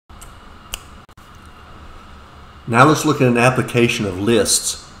Now let's look at an application of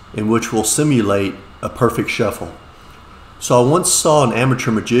lists in which we'll simulate a perfect shuffle. So I once saw an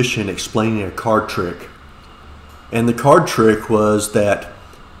amateur magician explaining a card trick. And the card trick was that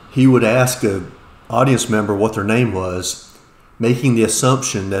he would ask an audience member what their name was, making the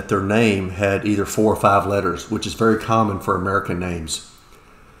assumption that their name had either 4 or 5 letters, which is very common for American names.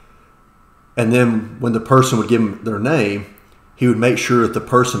 And then when the person would give him their name, he would make sure that the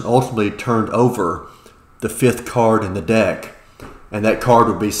person ultimately turned over the 5th card in the deck, and that card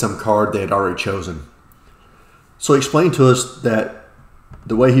would be some card they had already chosen. So he explained to us that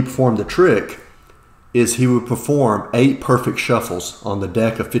the way he performed the trick is he would perform 8 perfect shuffles on the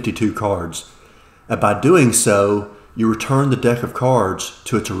deck of 52 cards. And by doing so, you return the deck of cards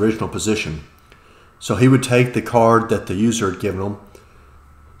to its original position. So he would take the card that the user had given him,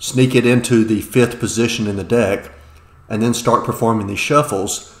 sneak it into the 5th position in the deck, and then start performing these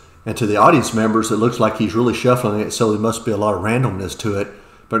shuffles. And to the audience members, it looks like he's really shuffling it, so there must be a lot of randomness to it.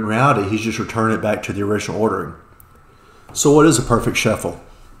 But in reality, he's just returning it back to the original ordering. So what is a perfect shuffle?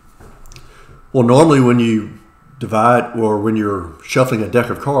 Well, normally when you divide, or when you're shuffling a deck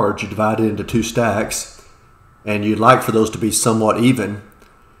of cards, you divide it into 2 stacks, and you'd like for those to be somewhat even.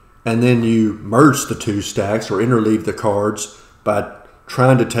 And then you merge the 2 stacks, or interleave the cards, by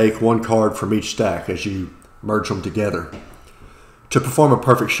trying to take 1 card from each stack as you merge them together. To perform a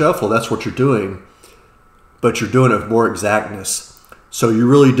perfect shuffle, that's what you're doing, but you're doing it with more exactness. So you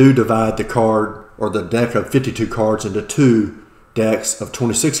really do divide the card, or the deck of 52 cards, into 2 decks of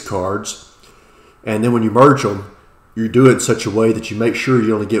 26 cards, and then when you merge them, you do it in such a way that you make sure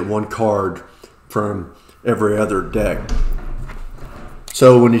you only get 1 card from every other deck.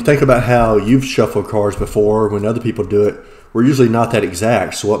 So when you think about how you've shuffled cards before, when other people do it, we're usually not that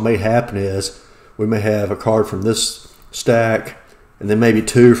exact. So what may happen is we may have a card from this stack, and then maybe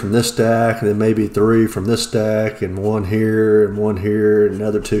 2 from this stack, and then maybe 3 from this stack, and 1 here, and 1 here, and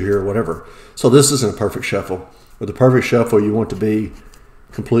another 2 here, whatever. So this isn't a perfect shuffle. With a perfect shuffle, you want to be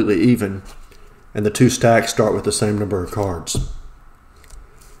completely even, and the 2 stacks start with the same number of cards.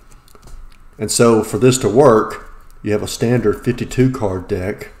 And so for this to work, you have a standard 52 card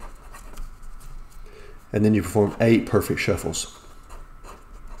deck, and then you perform 8 perfect shuffles.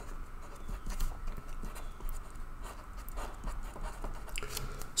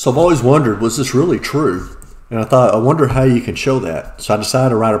 So I've always wondered, was this really true? And I thought, I wonder how you can show that. So I decided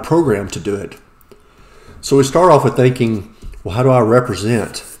to write a program to do it. So we start off with thinking, well, how do I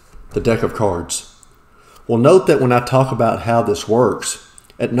represent the deck of cards? Well, note that when I talk about how this works,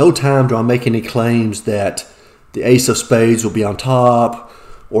 at no time do I make any claims that the ace of spades will be on top,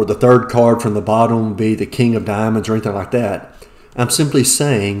 or the 3rd card from the bottom will be the king of diamonds, or anything like that. I'm simply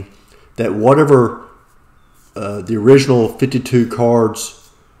saying that whatever the original 52 cards,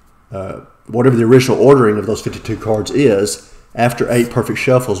 whatever the original ordering of those 52 cards is, after 8 perfect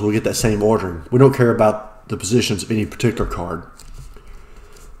shuffles, we'll get that same ordering. We don't care about the positions of any particular card.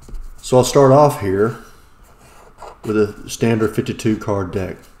 So I'll start off here with a standard 52 card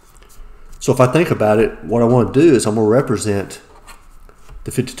deck. So if I think about it, what I want to do is I'm going to represent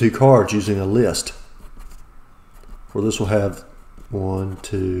the 52 cards using a list, where this will have 1,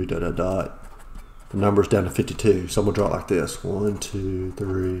 2, dot, dot, dot, the numbers down to 52. So I'm going to draw it like this: 1, 2,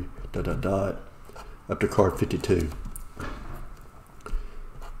 3, dot, dot, dot, up to card 52.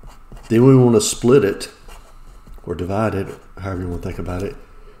 Then we want to split it, or divide it, however you want to think about it,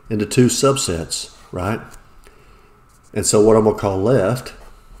 into 2 subsets, right? And so what I'm going to call left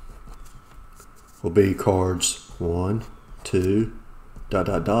will be cards 1, 2, dot,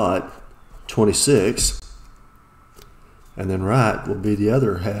 dot, dot, 26, and then right will be the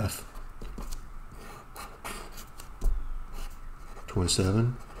other half,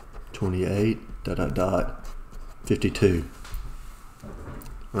 27, 28, dot, dot, dot, 52.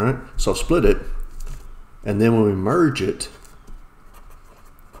 All right, so I'll split it, and then when we merge it,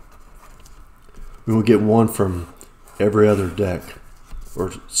 we will get 1 from every other deck or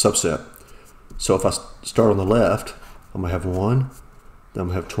subset. So if I start on the left, I'm going to have 1, then I'm going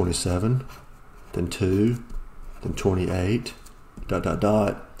to have 27, then 2, then 28, dot, dot,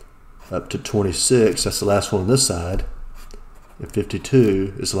 dot, up to 26. That's the last one on this side. And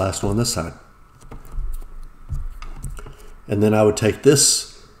 52 is the last one on this side. And then I would take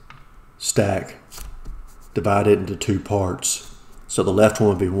this stack, divide it into 2 parts. So the left one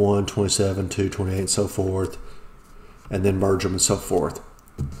would be 1, 27, 2, 28, and so forth, and then merge them and so forth.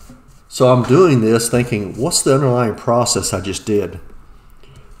 So I'm doing this thinking, what's the underlying process I just did?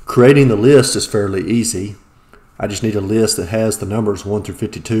 Creating the list is fairly easy. I just need a list that has the numbers 1 through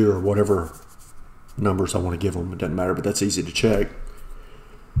 52, or whatever numbers I want to give them. It doesn't matter, but that's easy to check.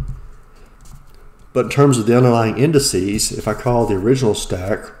 But in terms of the underlying indices, if I call the original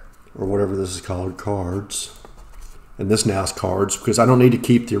stack, or whatever this is called, cards, and this now is cards, because I don't need to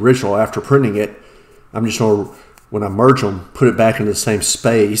keep the original after printing it. I'm just going to, when I merge them, put it back into the same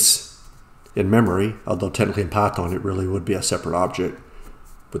space in memory, although technically in Python it really would be a separate object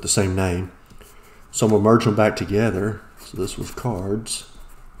with the same name. So I'm going to merge them back together. So this was cards,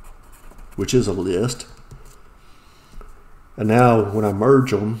 which is a list. And now when I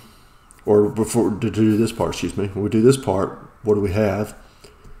merge them, or before to do this part, excuse me, when we do this part, what do we have?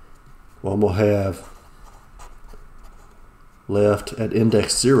 Well, I'm going to have left at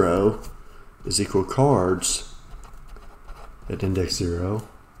index 0 is equal to cards at index 0.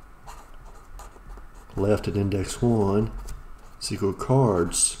 Left at index 1 is equal to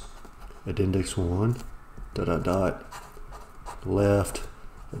cards at index 1, dot, dot, dot. Left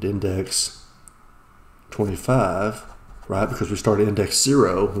at index 25, right? Because we start at index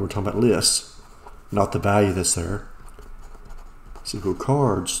 0 when we're talking about lists, not the value that's there. It's equal to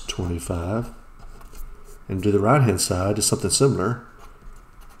cards 25. And to the right hand side is something similar.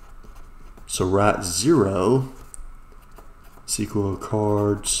 So right 0 is equal to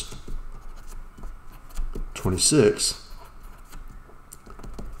cards 26.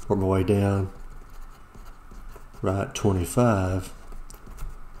 Work my way down. Right 25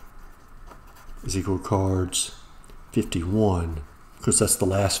 is equal to cards 51, because that's the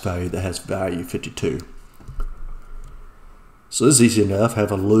last value that has value 52. So this is easy enough.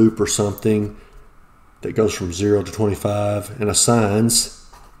 Have a loop or something that goes from 0 to 25 and assigns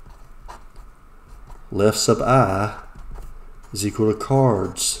left sub I is equal to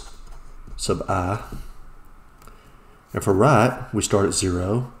cards sub I. And for right, we start at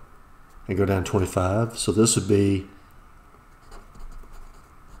 0 and go down 25. So this would be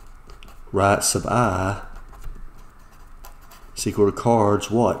right sub I is equal to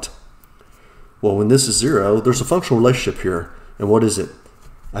cards what? Well, when this is 0, there's a functional relationship here. And what is it?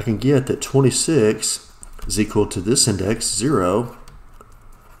 I can get that 26 is equal to this index, 0,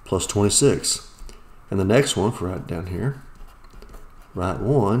 plus 26. And the next one, for right down here, right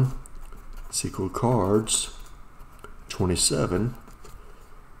 1 is equal to cards 27.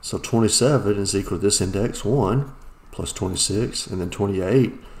 So 27 is equal to this index, 1, plus 26. And then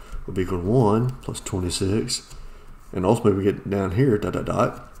 28 will be equal to 1, plus 26. And ultimately we get down here, dot, dot,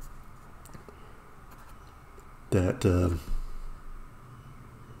 dot, that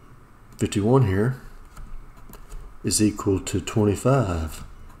 51 here is equal to 25.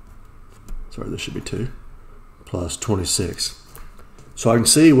 Sorry, this should be 2, plus 26. So I can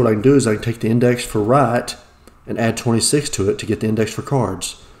see what I can do is I can take the index for right and add 26 to it to get the index for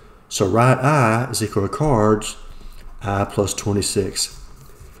cards. So right I is equal to cards I plus 26.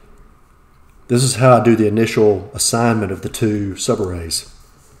 This is how I do the initial assignment of the two subarrays.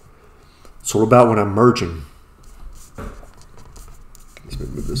 So what about when I'm merging? Let's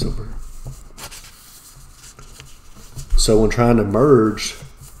move this over. So when trying to merge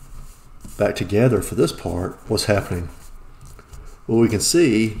back together for this part, what's happening? Well, we can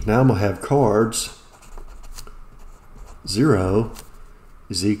see now I'm going to have cards 0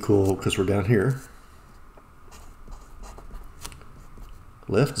 is equal, because we're down here,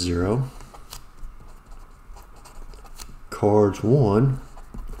 left 0, cards 1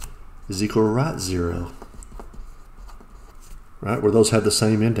 is equal to right 0, right, where those have the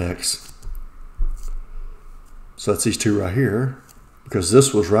same index. So that's these two right here, because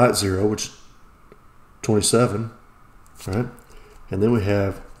this was right 0, which is 27, right? And then we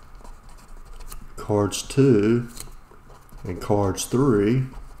have cards 2 and cards 3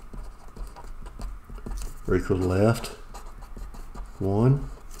 are equal to left 1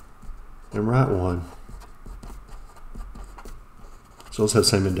 and right 1. So let's have the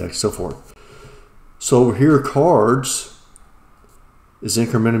same index, so forth. So over here, cards is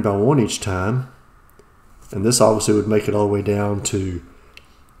incremented by 1 each time. And this obviously would make it all the way down to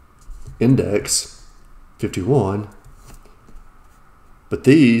index 51. But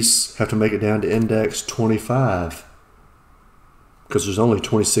these have to make it down to index 25, because there's only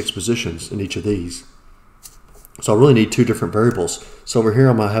 26 positions in each of these. So I really need two different variables. So over here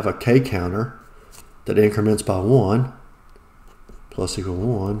I'm going to have a k counter that increments by 1, plus equal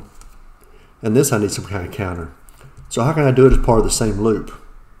 1. And this I need some kind of counter. So how can I do it as part of the same loop?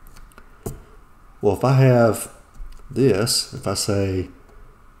 Well, if I have this, if I say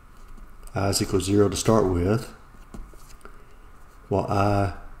I is equal to 0 to start with, while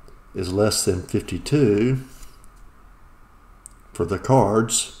I is less than 52 for the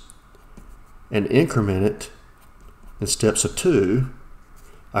cards, and increment it in steps of 2,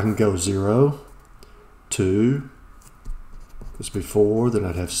 I can go 0, 2, This would be 4, then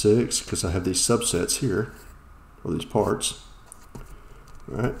I'd have 6 because I have these subsets here, or these parts.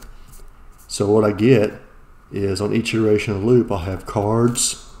 All right. So what I get is on each iteration of the loop, I'll have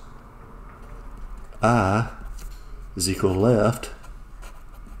cards I is equal to left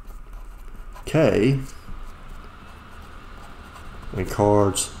K, and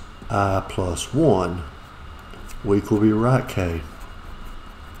cards I plus 1 will equal to be right K.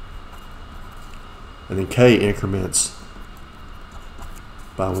 And then K increments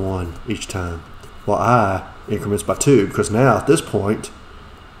by 1 each time, while I increments by 2, because now at this point,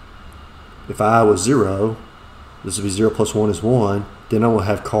 if I was 0, this would be 0 plus 1 is 1, then I will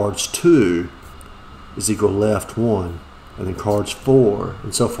have cards 2 is equal to left 1, and then cards 4,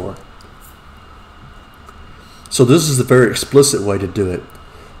 and so forth. So this is the very explicit way to do it.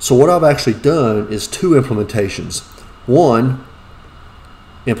 So what I've actually done is 2 implementations. One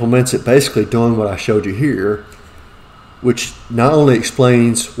implements it basically doing what I showed you here, which not only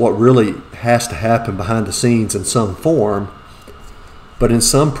explains what really has to happen behind the scenes in some form, but in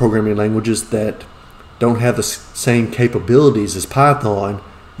some programming languages that don't have the same capabilities as Python,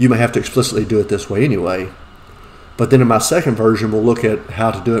 you may have to explicitly do it this way anyway. But then in my second version, we'll look at how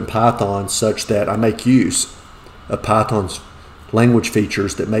to do it in Python such that I make use of Python's language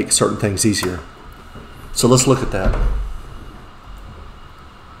features that make certain things easier. So let's look at that.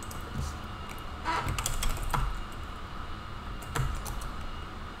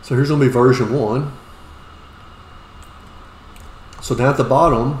 So here's going to be version 1. So down at the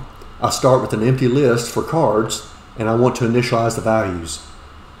bottom, I start with an empty list for cards, and I want to initialize the values.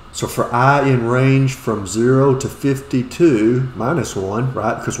 So for I in range from 0 to 52 minus 1,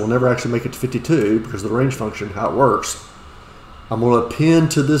 right, because we'll never actually make it to 52 because of the range function, how it works, I'm going to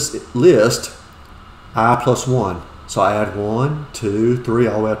append to this list I plus 1. So I add 1, 2, 3,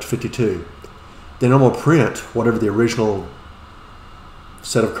 all the way up to 52. Then I'm going to print whatever the original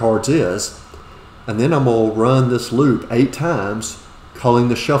set of cards is, and then I'm going to run this loop 8 times, calling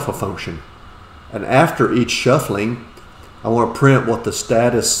the shuffle function. And after each shuffling, I want to print what the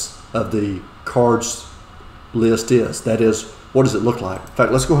status of the cards list is. That is, what does it look like? In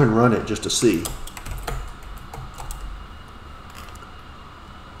fact, let's go ahead and run it just to see.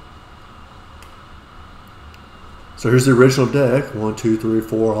 So here's the original deck, 1, 2, 3,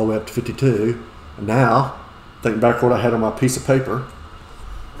 4, all the way up to 52. And now, think back what I had on my piece of paper.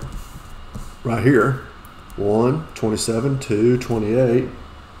 Right here, 1, 27, 2, 28,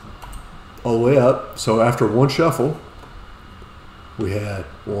 all the way up. So after one shuffle, we had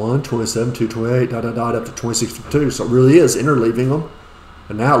 1, 27, 2, 28, dot, dot, dot, up to 26, 52. So it really is interleaving them.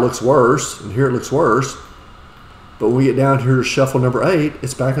 And now it looks worse, and here it looks worse. But when we get down here to shuffle number 8,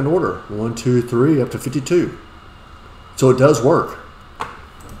 it's back in order. 1, 2, 3, up to 52. So it does work.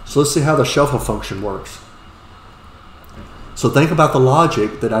 So let's see how the shuffle function works. So think about the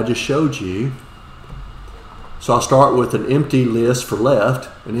logic that I just showed you. So I'll start with an empty list for left,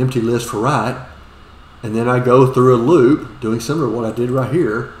 an empty list for right, and then I go through a loop, doing similar to what I did right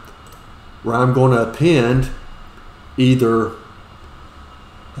here, where I'm going to append either,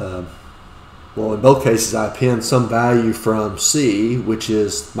 well, in both cases I append some value from C, which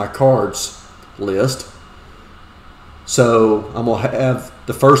is my cards list. So I'm going to have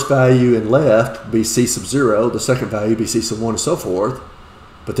the first value in left be C sub 0, the second value be C sub 1, and so forth.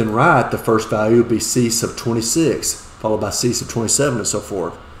 But then right, the first value would be C sub 26, followed by C sub 27, and so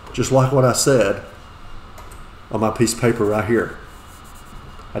forth. Just like what I said on my piece of paper right here.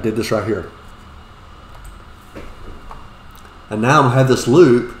 I did this right here. And now I'm going to have this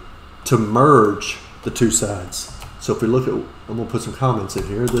loop to merge the two sides. So if we look at, I'm going to put some comments in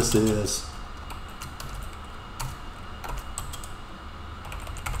here. This is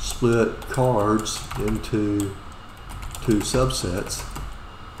split cards into two subsets.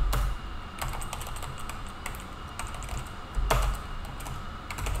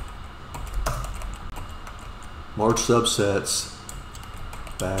 Merge subsets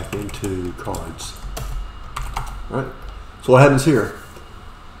back into cards. All right. So what happens here?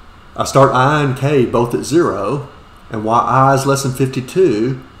 I start I and K both at 0, and while I is less than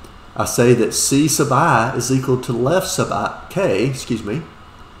 52, I say that C sub I is equal to left sub I, K, excuse me,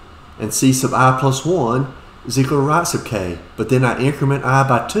 and C sub I plus 1 is equal to right sub K. But then I increment I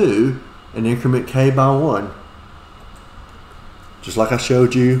by 2 and increment K by 1. Just like I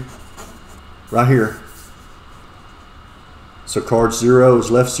showed you right here. So cards 0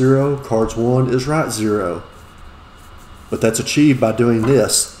 is left 0, cards 1 is right 0. But that's achieved by doing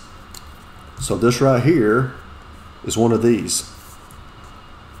this. So this right here is one of these.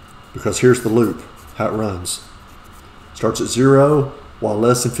 Because here's the loop, how it runs. Starts at 0, while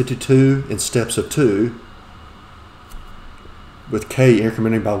less than 52 in steps of 2. with k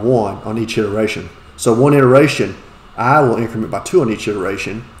incrementing by 1 on each iteration. So one iteration, I will increment by 2 on each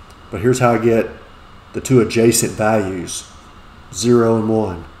iteration, but here's how I get the two adjacent values, 0 and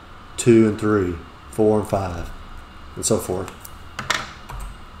 1, 2 and 3, 4 and 5, and so forth.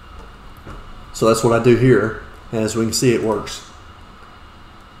 So that's what I do here, and as we can see, it works.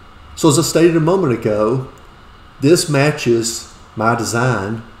 So as I stated a moment ago, this matches my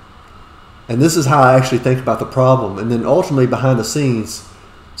design, and this is how I actually think about the problem. And then ultimately behind the scenes,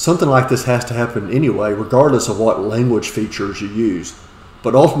 something like this has to happen anyway, regardless of what language features you use.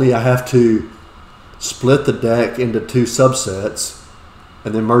 But ultimately I have to split the deck into two subsets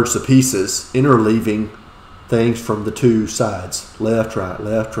and then merge the pieces, interleaving things from the two sides. Left, right,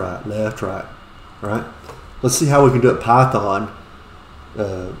 left, right, left, right. Right? Let's see how we can do it in Python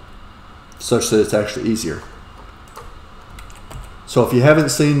such that it's actually easier. So if you haven't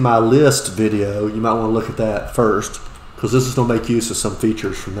seen my list video, you might want to look at that first, because this is going to make use of some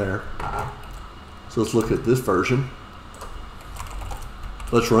features from there. So let's look at this version.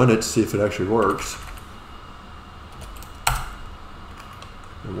 Let's run it to see if it actually works.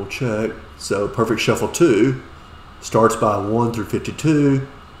 And we'll check. So Perfect Shuffle 2 starts by 1 through 52,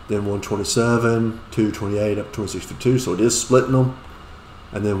 then 127, 228 up to 262. So it is splitting them.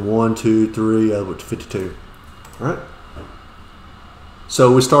 And then 1, 2, 3 up to 52. All right.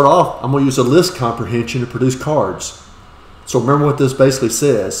 So we start off, I'm going to use a list comprehension to produce cards. So remember what this basically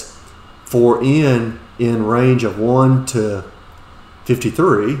says. For n in range of 1 to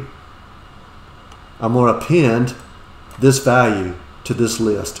 53, I'm going to append this value to this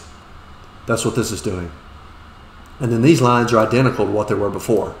list. That's what this is doing. And then these lines are identical to what they were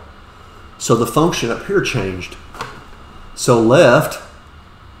before. So the function up here changed. So left,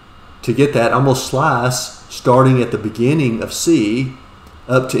 to get that, I'm going to slice starting at the beginning of C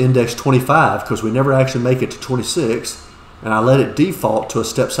up to index 25, because we never actually make it to 26, and I let it default to a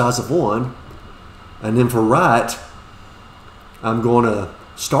step size of 1. And then for right, I'm going to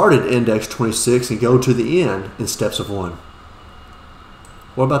start at index 26 and go to the end in steps of 1.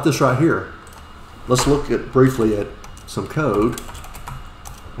 What about this right here? Let's look at briefly at some code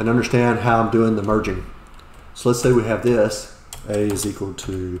and understand how I'm doing the merging. So let's say we have this. A is equal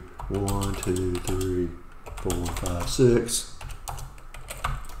to 1, 2, 3, 4, 5, 6.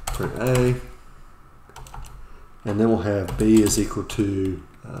 Print A, and then we'll have B is equal to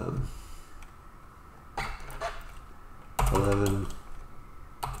 11.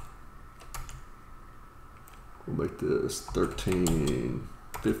 We'll make this 13,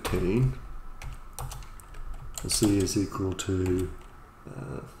 15. And C is equal to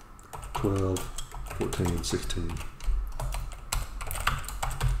 12, 14, 16.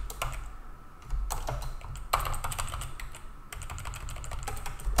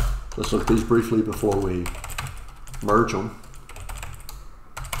 Let's look at these briefly before we merge them.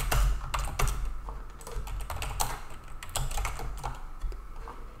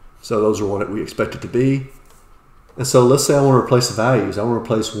 So those are what we expect it to be. And so let's say I want to replace the values. I want to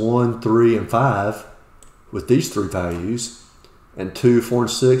replace 1, 3, and 5 with these three values, and 2, 4,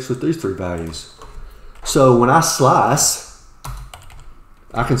 and 6 with these three values. So when I slice,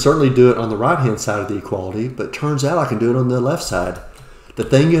 I can certainly do it on the right-hand side of the equality, but it turns out I can do it on the left side. The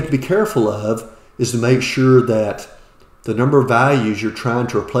thing you have to be careful of is to make sure that the number of values you're trying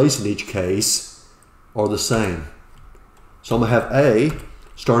to replace in each case are the same. So I'm going to have A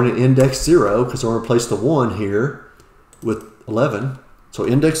starting at index 0, because I'm going to replace the 1 here with 11. So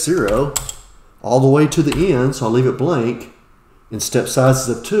index 0 all the way to the end, so I'll leave it blank, in step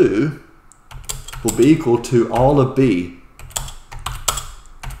sizes of 2 will be equal to all of B.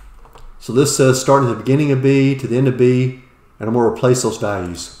 So this says starting at the beginning of B to the end of B, and I'm going to replace those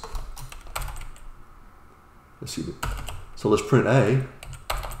values. Let's see. So let's print A.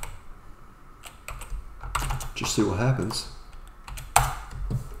 Just see what happens.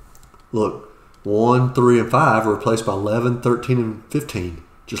 Look, 1, 3, and 5 are replaced by 11, 13, and 15,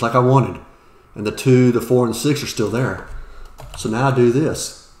 just like I wanted. And the 2, the 4, and the 6 are still there. So now I do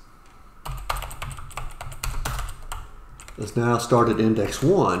this. Let's now start at index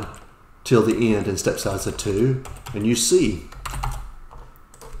 1 till the end in step size of 2, and you see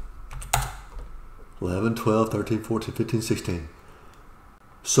 11, 12, 13, 14, 15, 16.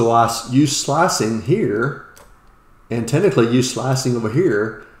 So I use slicing here, and technically use slicing over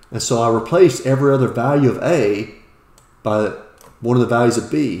here, and so I replace every other value of A by one of the values of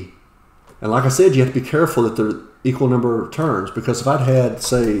B. And like I said, you have to be careful that they're equal number of turns, because if I'd had,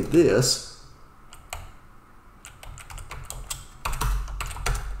 say, this,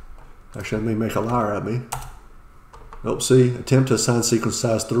 actually I may make a liar of me. Nope, see, attempt to assign sequence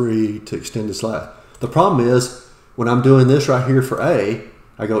size 3 to extend this last. The problem is, when I'm doing this right here for A,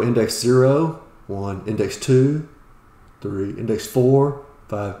 I go index 0, 1, index 2, 3, index 4,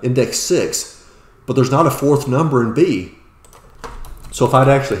 5, index 6. But there's not a fourth number in B. So if I'd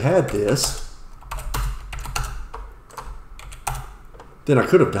actually had this, then I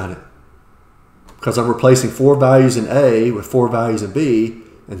could have done it. Because I'm replacing 4 values in A with 4 values in B,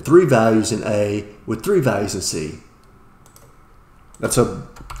 and 3 values in A with 3 values in C. That's a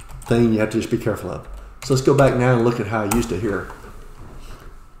thing you have to just be careful of. So let's go back now and look at how I used it here.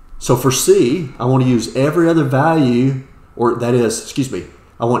 So for C, I want to use every other value, or that is, excuse me,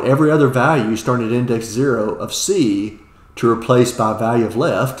 I want every other value starting at index 0 of C to replace by value of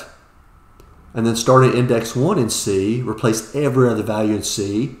left, and then starting at index 1 in C, replace every other value in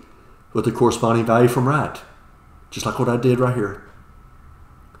C with the corresponding value from right, just like what I did right here.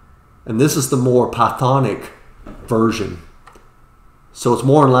 And this is the more Pythonic version. So it's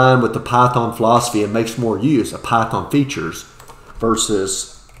more in line with the Python philosophy and makes more use of Python features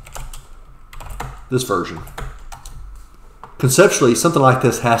versus this version. Conceptually, something like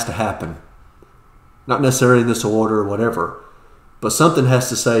this has to happen. Not necessarily in this order or whatever, but something has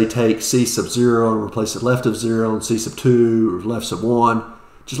to say take C sub 0 and replace it left of 0 and C sub 2 or left sub 1,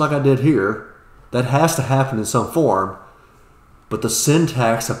 just like I did here. That has to happen in some form, but the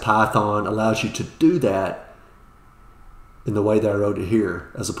syntax of Python allows you to do that in the way that I wrote it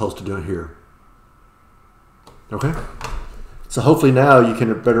here, as opposed to doing it here. Okay? So hopefully now you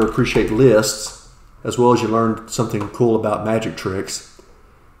can better appreciate lists, as well as you learned something cool about magic tricks.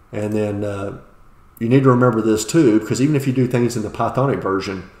 And then you need to remember this too, because even if you do things in the Pythonic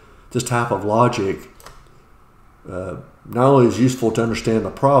version, this type of logic not only is useful to understand the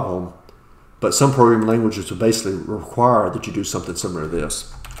problem, but some programming languages will basically require that you do something similar to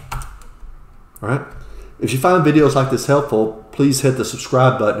this. All right? If you find videos like this helpful, please hit the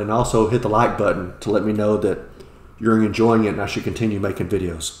subscribe button and also hit the like button to let me know that you're enjoying it and I should continue making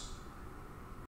videos.